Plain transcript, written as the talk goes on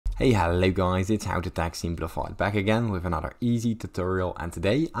Hey, hello guys, it's How to Tech Simplified back again with another easy tutorial, and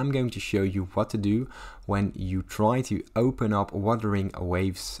today I'm going to show you what to do when you try to open up Wuthering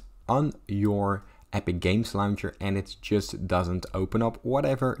Waves on your Epic Games Launcher and it just doesn't open up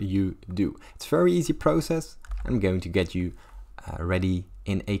whatever you do. It's a very easy process. I'm going to get you ready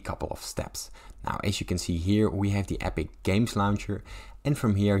in a couple of steps. Now, as you can see here, we have the Epic Games Launcher, and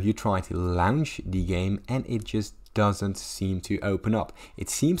from here you try to launch the game and it just doesn't seem to open up. It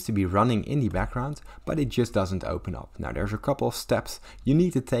seems to be running in the background, but it just doesn't open up. Now, there's a couple of steps you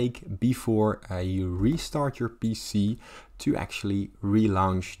need to take before you restart your PC to actually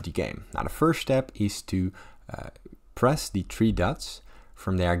relaunch the game. Now, the first step is to press the three dots.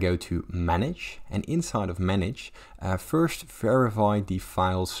 From there, go to Manage, and inside of Manage, first verify the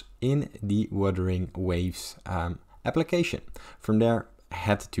files in the Wuthering Waves application. From there,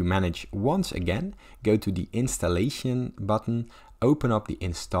 head to Manage once again, go to the Installation button, open up the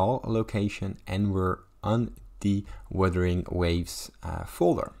Install location, and we're on the Wuthering Waves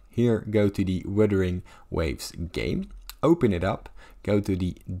folder. Here, go to the Wuthering Waves game, open it up, go to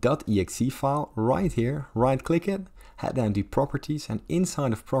the .exe file right here, right click it, head down to Properties, and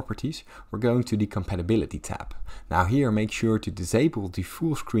inside of Properties, we're going to the Compatibility tab. Now here, make sure to disable the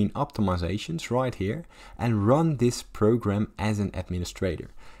full screen optimizations right here and run this program as an administrator.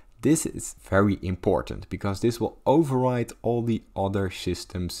 This is very important because this will override all the other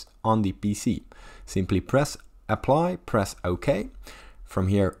systems on the PC. Simply press Apply, press OK. From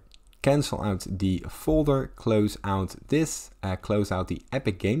here, cancel out the folder, close out this, close out the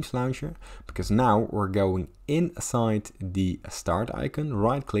Epic Games Launcher, because now we're going inside the start icon,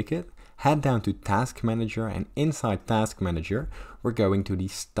 right click it, head down to Task Manager, and inside Task Manager we're going to the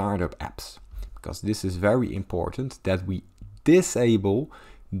Startup Apps, because this is very important that we disable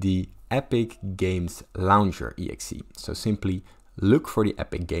the Epic Games Launcher exe. So simply look for the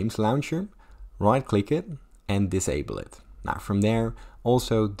Epic Games Launcher, right click it and disable it. Now from there,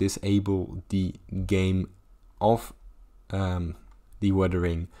 also disable the game of the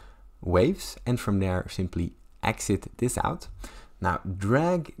Wuthering Waves, and from there simply exit this out. Now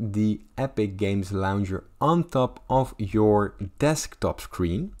drag the Epic Games Launcher on top of your desktop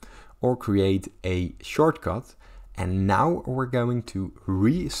screen or create a shortcut, and now we're going to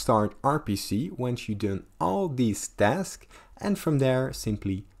restart our PC once you've done all these tasks, and from there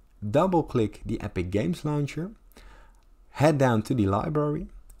simply double click the Epic Games Launcher, head down to the library,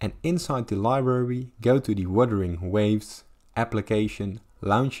 and inside the library go to the Wuthering Waves application,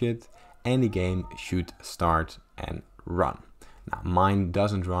 launch it, and the game should start and run. Now mine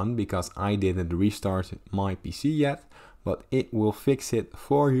doesn't run because I didn't restart my PC yet, but it will fix it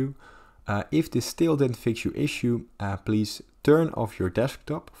for you. If this still didn't fix your issue, please turn off your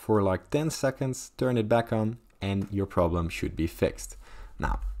desktop for like 10 seconds, turn it back on, and your problem should be fixed.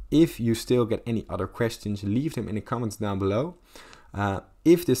 Now, if you still get any other questions, leave them in the comments down below.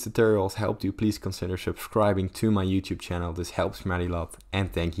 If this tutorial has helped you, please consider subscribing to my YouTube channel. This helps me a lot,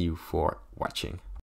 and thank you for watching.